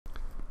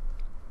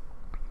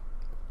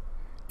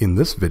In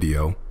this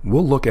video,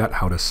 we'll look at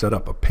how to set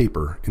up a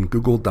paper in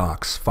Google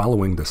Docs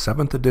following the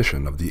 7th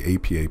edition of the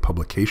APA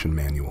Publication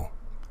Manual.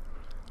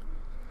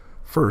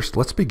 First,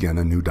 let's begin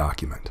a new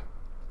document.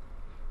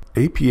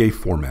 APA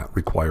format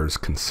requires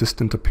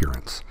consistent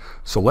appearance,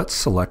 so let's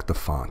select the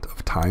font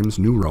of Times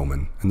New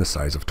Roman and the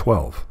size of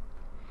 12.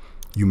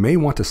 You may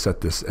want to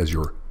set this as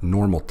your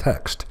normal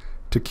text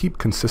to keep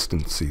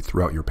consistency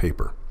throughout your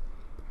paper.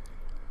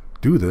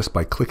 Do this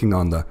by clicking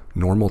on the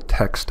Normal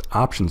Text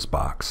options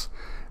box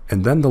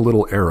and then the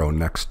little arrow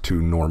next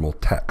to Normal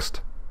Text.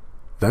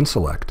 Then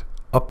select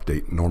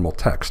Update Normal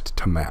Text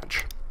to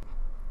match.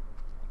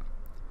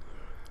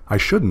 I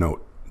should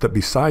note that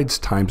besides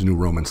Times New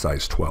Roman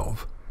size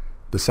 12,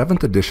 the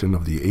 7th edition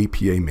of the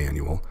APA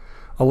manual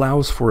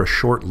allows for a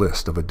short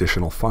list of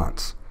additional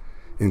fonts,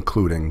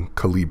 including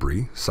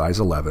Calibri size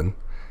 11,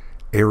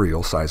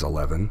 Arial size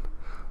 11,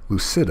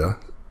 Lucida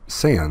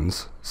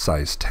Sans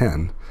size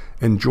 10,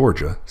 and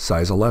Georgia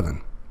size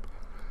 11.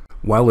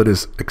 While it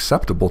is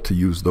acceptable to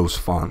use those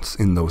fonts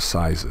in those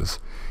sizes,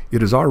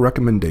 it is our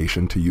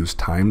recommendation to use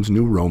Times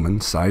New Roman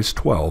size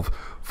 12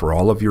 for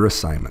all of your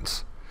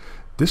assignments.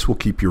 This will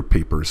keep your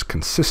papers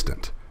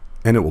consistent,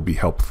 and it will be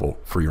helpful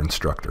for your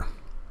instructor.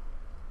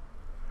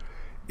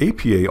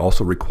 APA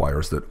also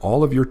requires that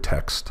all of your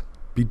text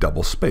be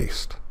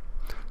double-spaced.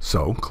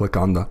 So click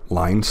on the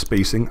Line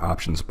Spacing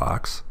options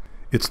box.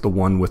 It's the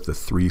one with the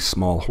 3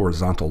 small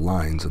horizontal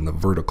lines and the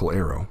vertical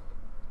arrow.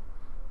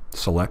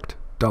 Select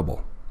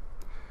Double.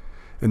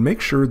 And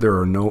make sure there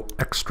are no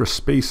extra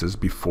spaces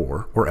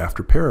before or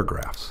after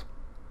paragraphs.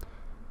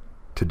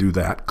 To do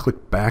that,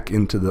 click back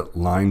into the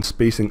Line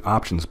Spacing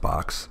options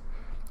box,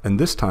 and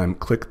this time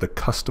click the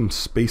Custom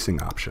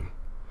Spacing option.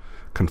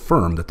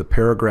 Confirm that the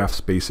paragraph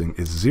spacing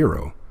is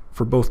 0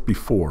 for both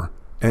before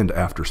and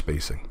after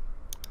spacing.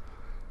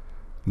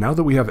 Now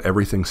that we have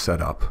everything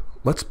set up,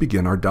 let's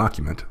begin our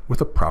document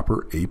with a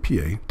proper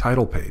APA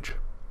title page.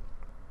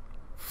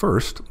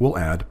 First, we'll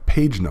add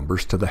page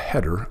numbers to the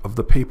header of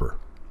the paper.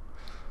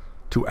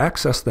 To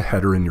access the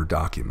header in your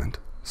document,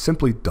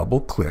 simply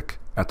double-click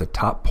at the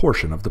top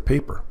portion of the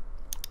paper.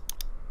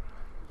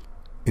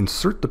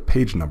 Insert the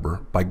page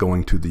number by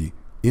going to the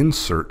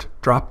Insert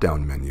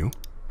drop-down menu,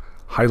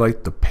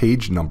 highlight the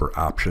Page Number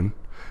option,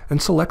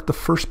 and select the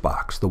first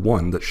box, the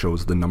one that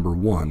shows the number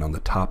 1 on the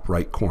top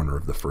right corner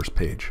of the first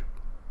page.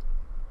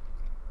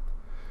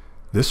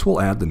 This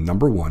will add the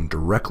number 1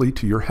 directly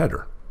to your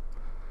header.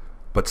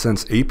 But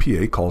since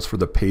APA calls for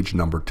the page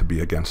number to be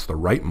against the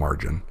right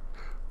margin,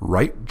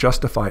 write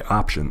Justify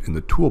option in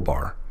the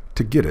toolbar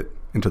to get it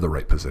into the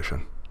right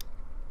position.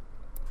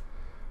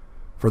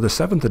 For the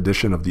 7th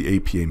edition of the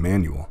APA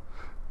manual,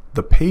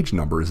 the page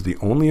number is the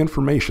only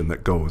information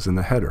that goes in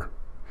the header.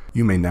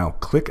 You may now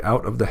click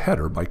out of the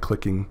header by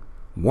clicking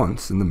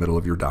once in the middle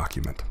of your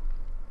document.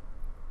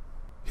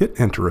 Hit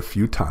Enter a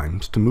few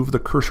times to move the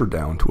cursor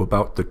down to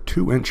about the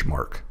 2-inch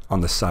mark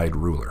on the side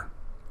ruler.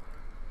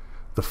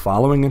 The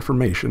following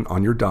information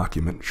on your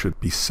document should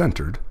be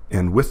centered,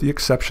 and with the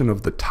exception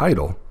of the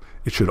title,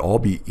 it should all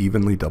be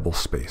evenly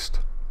double-spaced.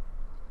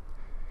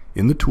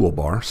 In the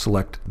toolbar,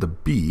 select the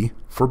B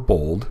for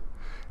bold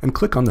and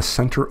click on the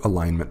Center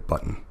Alignment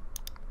button.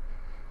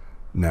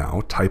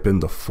 Now type in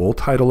the full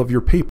title of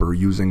your paper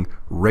using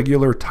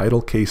regular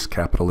title case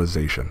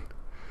capitalization,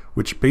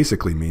 which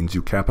basically means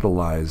you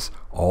capitalize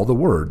all the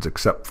words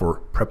except for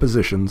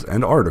prepositions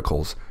and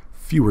articles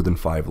fewer than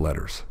 5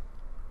 letters.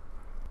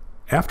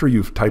 After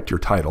you've typed your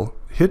title,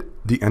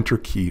 hit the Enter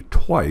key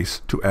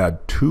twice to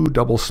add 2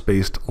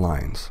 double-spaced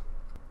lines.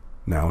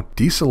 Now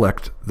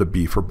deselect the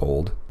B for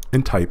bold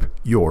and type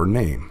your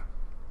name.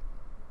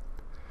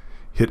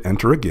 Hit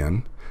Enter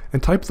again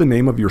and type the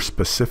name of your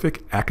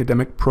specific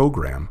academic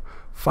program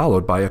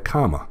followed by a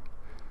comma,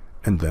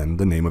 and then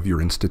the name of your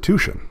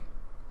institution,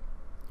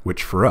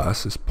 which for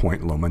us is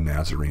Point Loma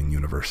Nazarene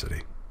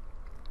University.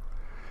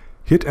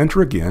 Hit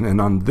Enter again,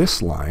 and on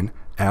this line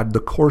add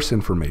the course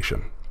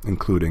information,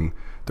 including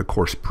the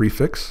course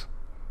prefix,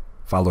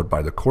 followed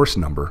by the course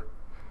number,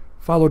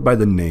 followed by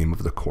the name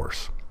of the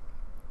course.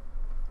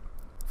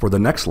 For the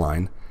next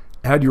line,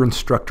 add your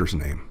instructor's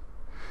name,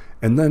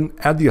 and then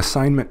add the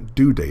assignment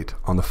due date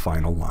on the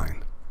final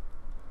line.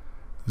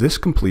 This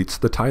completes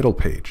the title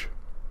page.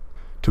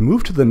 To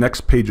move to the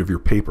next page of your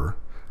paper,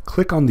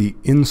 click on the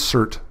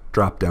Insert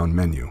drop-down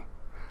menu,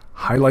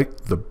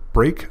 highlight the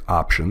Break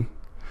option,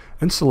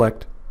 and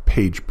select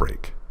Page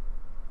Break.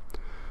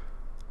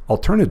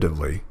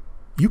 Alternatively,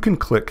 you can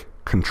click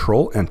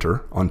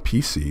Control-Enter on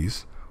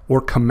PCs or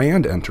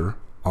Command-Enter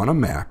on a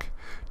Mac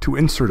to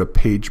insert a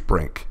page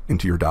break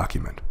into your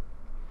document.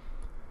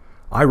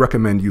 I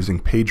recommend using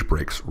page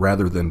breaks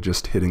rather than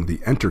just hitting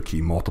the Enter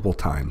key multiple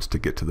times to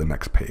get to the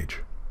next page.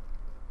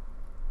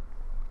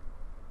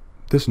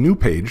 This new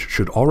page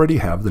should already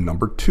have the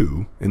number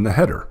 2 in the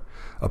header,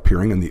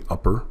 appearing in the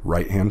upper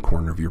right-hand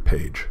corner of your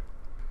page.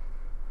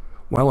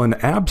 While an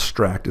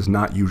abstract is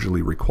not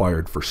usually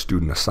required for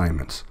student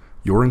assignments,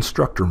 your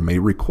instructor may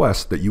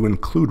request that you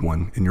include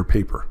one in your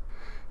paper.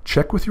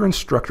 Check with your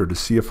instructor to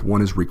see if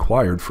one is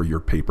required for your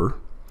paper.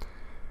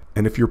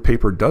 And if your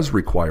paper does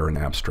require an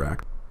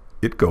abstract,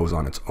 it goes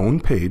on its own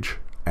page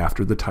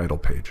after the title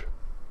page.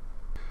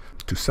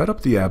 To set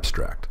up the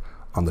abstract,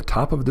 on the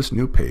top of this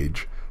new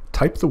page,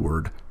 type the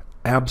word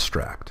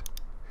abstract.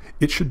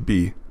 It should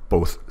be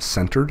both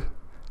centered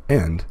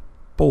and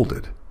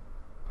bolded.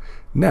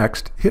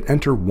 Next, hit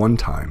enter one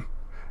time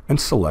and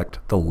select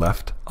the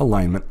left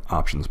alignment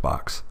options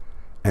box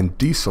and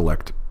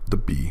deselect the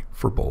B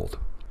for bold.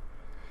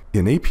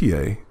 In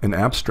APA, an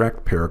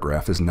abstract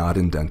paragraph is not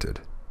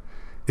indented.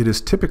 It is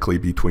typically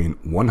between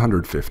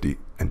 150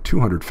 and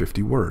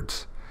 250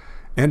 words,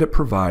 and it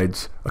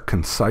provides a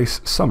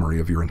concise summary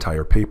of your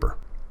entire paper.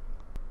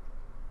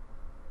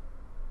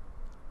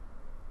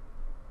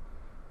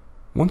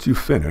 Once you've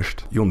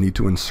finished, you'll need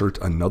to insert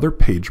another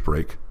page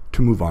break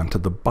to move on to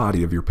the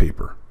body of your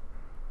paper.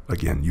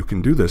 Again, you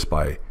can do this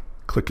by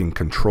clicking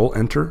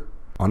Control-Enter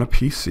on a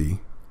PC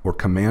or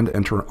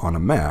Command-Enter on a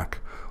Mac,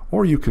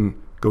 or you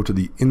can go to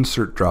the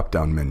Insert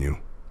drop-down menu,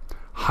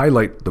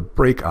 highlight the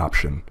Break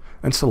option,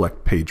 and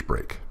select Page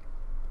Break.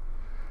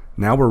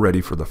 Now we're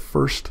ready for the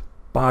first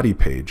body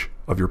page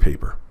of your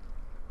paper.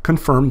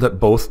 Confirm that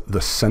both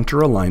the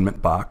Center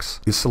Alignment box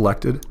is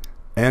selected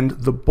and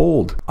the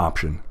Bold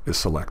option is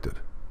selected.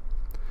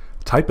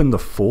 Type in the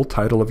full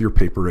title of your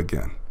paper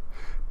again.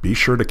 Be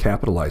sure to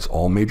capitalize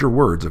all major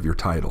words of your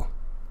title.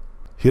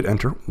 Hit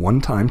Enter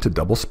one time to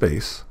double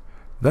space,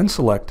 then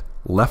select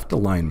Left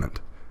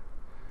Alignment.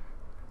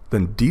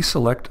 Then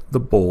deselect the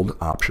Bold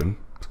option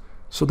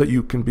so that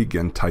you can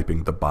begin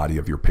typing the body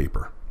of your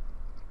paper.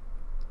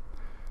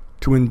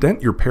 To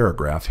indent your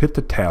paragraph, hit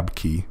the Tab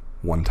key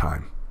one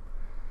time.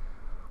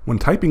 When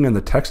typing in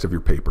the text of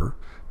your paper,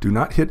 do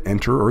not hit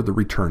Enter or the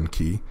Return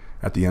key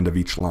at the end of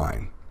each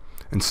line.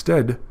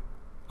 Instead,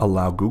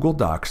 allow Google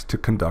Docs to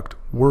conduct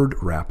word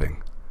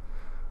wrapping.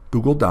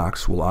 Google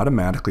Docs will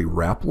automatically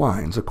wrap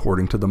lines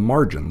according to the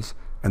margins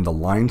and the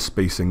line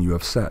spacing you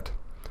have set,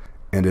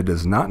 and it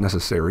is not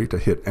necessary to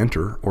hit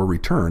Enter or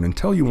Return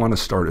until you want to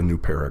start a new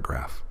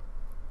paragraph.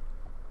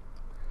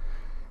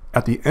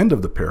 At the end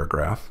of the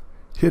paragraph,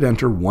 hit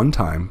Enter one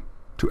time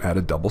to add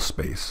a double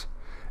space,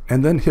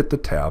 and then hit the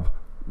Tab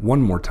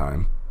one more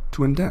time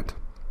to indent.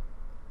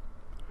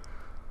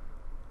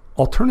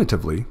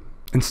 Alternatively,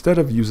 instead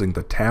of using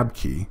the Tab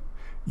key,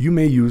 you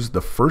may use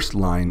the first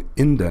line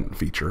indent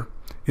feature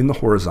in the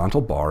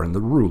horizontal bar in the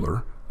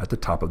ruler at the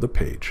top of the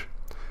page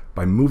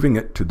by moving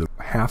it to the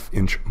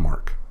 ½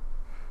 mark.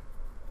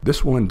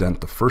 This will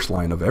indent the first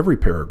line of every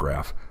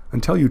paragraph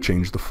until you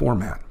change the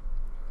format.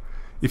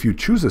 If you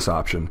choose this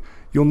option,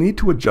 you'll need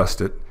to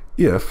adjust it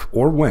if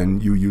or when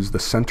you use the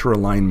center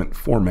alignment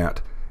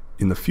format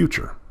in the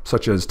future,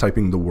 such as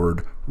typing the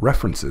word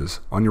references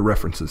on your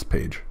references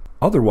page.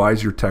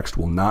 Otherwise, your text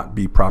will not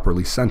be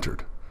properly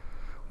centered.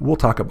 We'll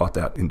talk about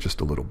that in just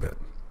a little bit.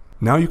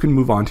 Now you can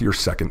move on to your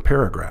second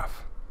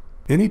paragraph.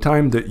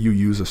 Anytime that you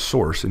use a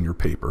source in your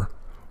paper,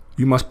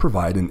 you must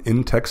provide an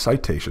in-text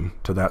citation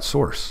to that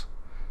source.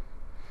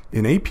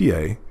 In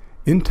APA,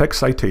 in-text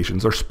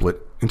citations are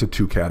split into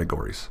two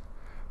categories: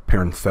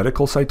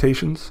 parenthetical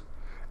citations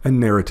and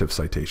narrative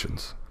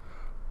citations.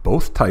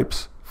 Both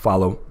types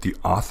follow the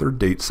author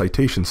date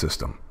citation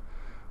system,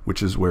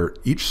 which is where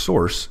each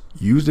source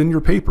used in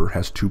your paper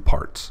has two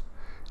parts: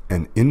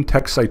 an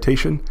in-text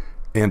citation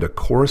and a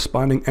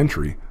corresponding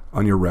entry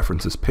on your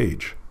references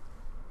page.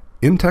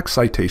 In-text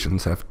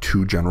citations have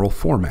two general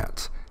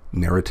formats: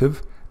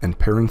 narrative and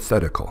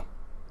parenthetical.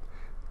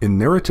 In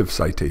narrative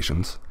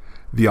citations,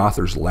 the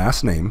author's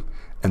last name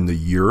and the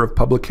year of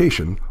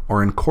publication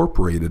are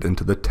incorporated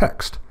into the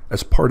text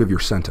as part of your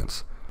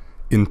sentence.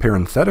 In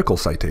parenthetical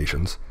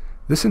citations,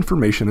 this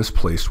information is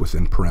placed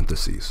within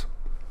parentheses.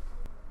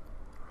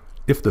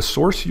 If the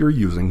source you're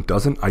using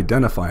doesn't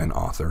identify an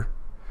author,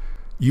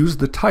 use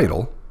the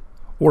title,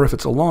 or if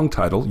it's a long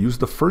title, use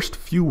the first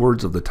few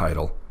words of the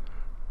title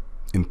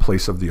in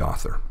place of the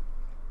author.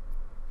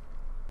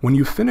 When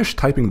you finish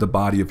typing the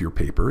body of your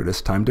paper, it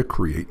is time to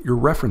create your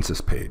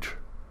references page.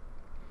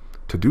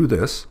 To do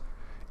this,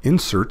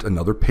 insert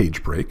another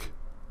page break,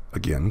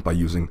 again by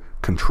using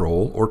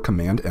Control or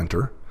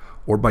Command-Enter,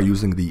 or by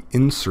using the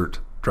Insert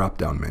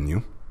drop-down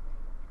menu.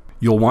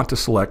 You'll want to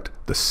select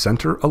the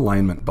Center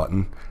Alignment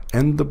button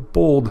and the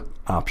Bold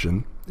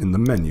option in the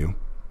menu,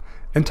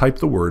 and type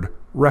the word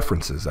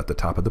References at the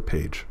top of the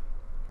page.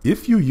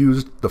 If you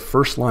used the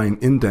first line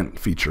indent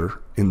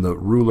feature in the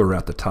ruler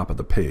at the top of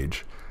the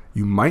page,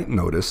 you might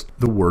notice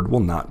the word will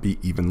not be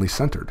evenly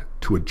centered.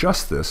 To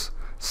adjust this,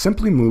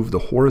 simply move the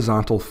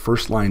horizontal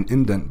first line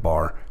indent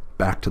bar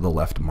back to the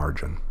left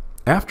margin.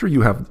 After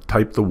you have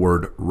typed the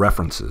word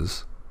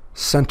References,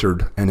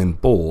 centered and in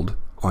bold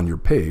on your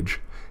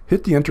page,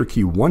 hit the Enter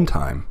key one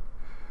time,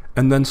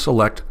 and then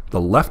select the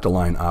Left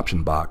Align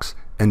option box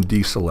and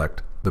deselect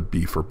the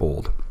B for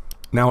bold.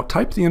 Now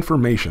type the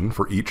information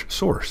for each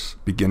source,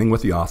 beginning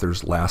with the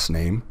author's last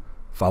name,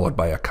 followed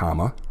by a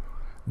comma,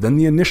 then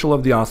the initial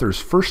of the author's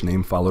first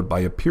name followed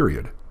by a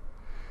period.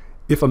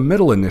 If a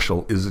middle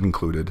initial is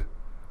included,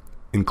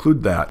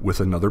 include that with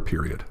another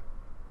period.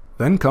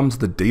 Then comes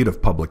the date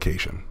of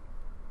publication.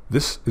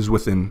 This is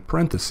within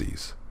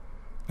parentheses.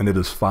 and it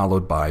is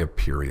followed by a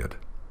period.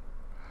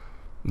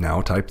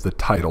 Now type the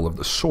title of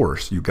the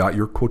source you got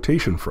your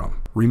quotation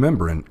from.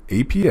 Remember, in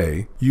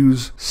APA,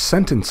 use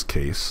sentence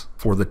case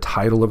for the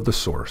title of the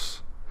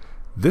source.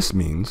 This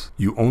means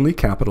you only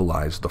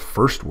capitalize the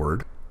first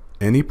word,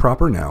 any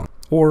proper noun,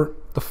 or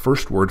the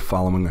first word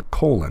following a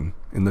colon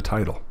in the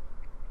title.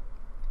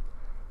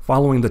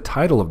 Following the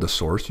title of the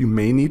source, you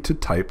may need to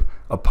type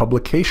a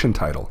publication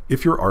title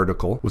if your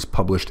article was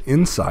published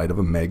inside of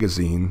a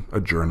magazine,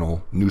 a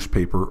journal,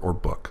 newspaper, or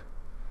book.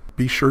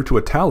 Be sure to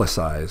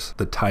italicize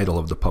the title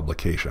of the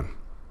publication.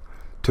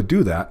 To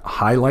do that,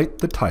 highlight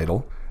the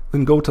title,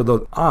 then go to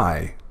the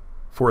I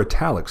for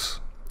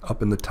italics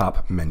up in the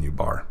top menu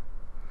bar.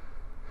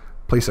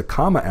 Place a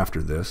comma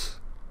after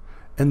this,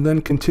 and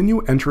then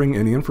continue entering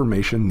any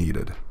information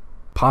needed,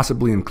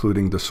 possibly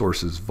including the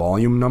source's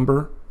volume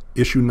number,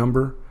 issue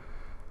number,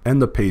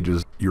 and the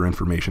pages your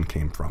information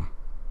came from.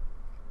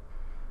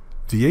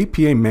 The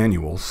APA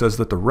manual says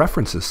that the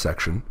references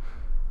section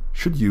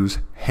should use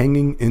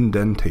hanging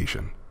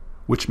indentation,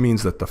 which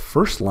means that the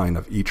first line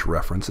of each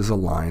reference is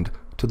aligned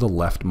to the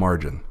left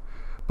margin,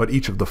 but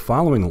each of the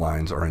following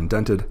lines are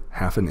indented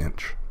half an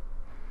inch.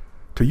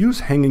 To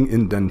use hanging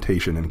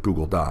indentation in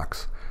Google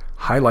Docs,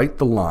 highlight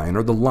the line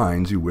or the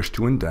lines you wish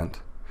to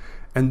indent,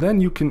 and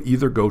then you can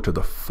either go to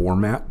the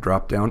Format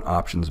drop-down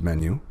options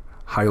menu,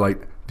 highlight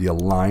the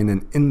Align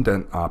and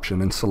Indent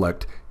option and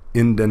select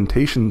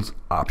Indentations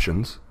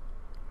options.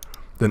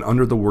 Then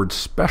under the word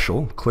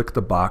Special, click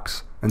the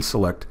box and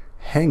select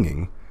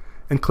Hanging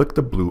and click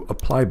the blue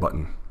Apply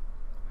button.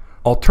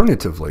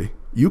 Alternatively,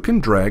 you can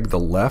drag the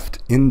left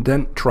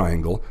indent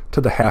triangle to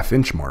the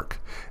half-inch mark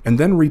and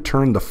then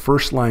return the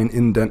first line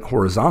indent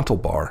horizontal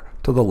bar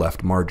to the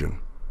left margin.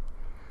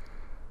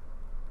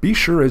 Be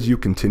sure as you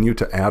continue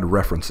to add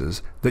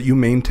references that you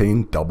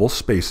maintain double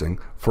spacing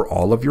for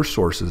all of your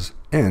sources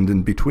and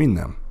in between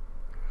them.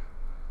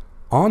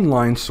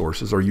 Online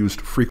sources are used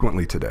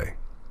frequently today.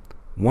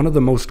 One of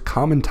the most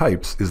common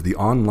types is the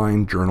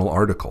online journal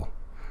article.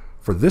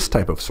 For this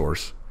type of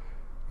source,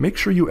 make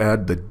sure you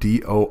add the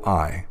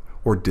DOI,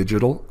 or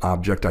Digital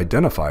Object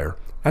Identifier,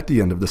 at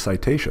the end of the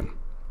citation.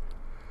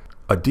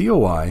 A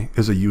DOI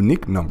is a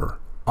unique number,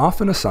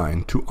 often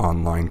assigned to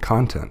online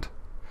content.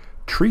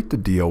 Treat the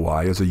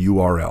DOI as a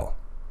URL.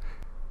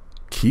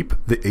 Keep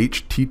the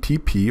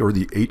HTTP or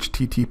the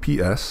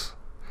HTTPS,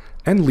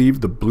 and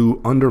leave the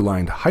blue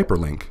underlined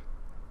hyperlink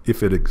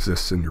if it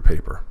exists in your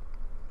paper.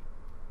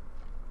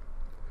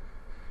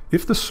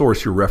 If the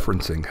source you're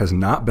referencing has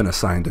not been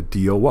assigned a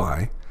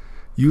DOI,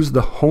 use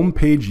the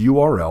homepage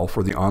URL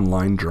for the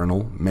online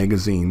journal,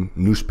 magazine,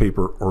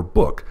 newspaper, or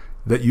book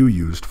that you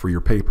used for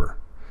your paper.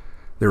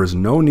 There is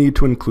no need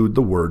to include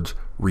the words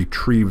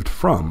retrieved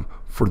from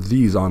for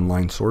these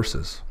online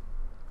sources.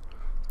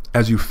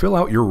 As you fill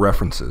out your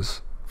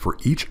references for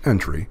each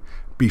entry,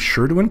 be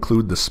sure to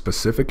include the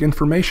specific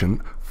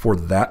information for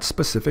that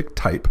specific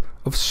type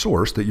of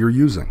source that you're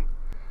using.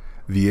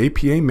 The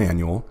APA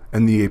manual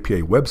and the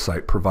APA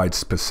website provide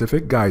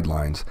specific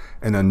guidelines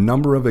and a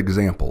number of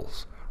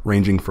examples,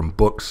 ranging from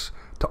books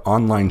to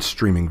online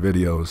streaming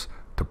videos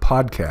to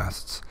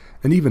podcasts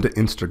and even to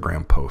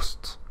Instagram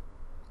posts.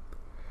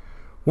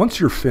 Once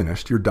you're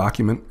finished, your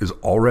document is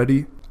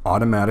already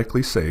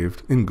automatically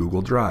saved in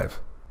Google Drive.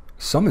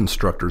 Some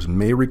instructors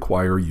may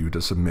require you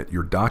to submit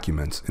your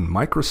documents in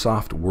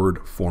Microsoft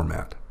Word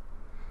format.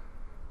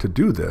 To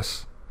do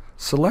this,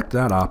 select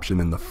that option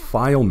in the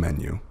File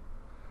menu,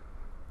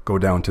 go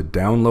down to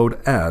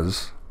Download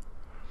As,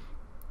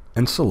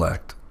 and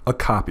select a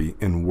copy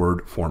in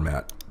Word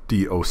format,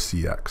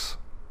 docx.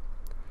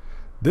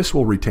 This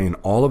will retain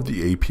all of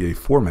the APA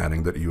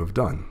formatting that you have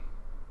done.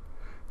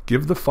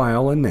 Give the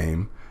file a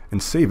name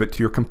and save it to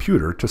your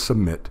computer to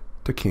submit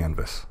to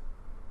Canvas.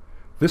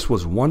 This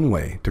was one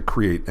way to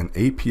create an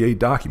APA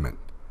document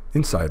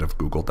inside of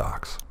Google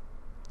Docs.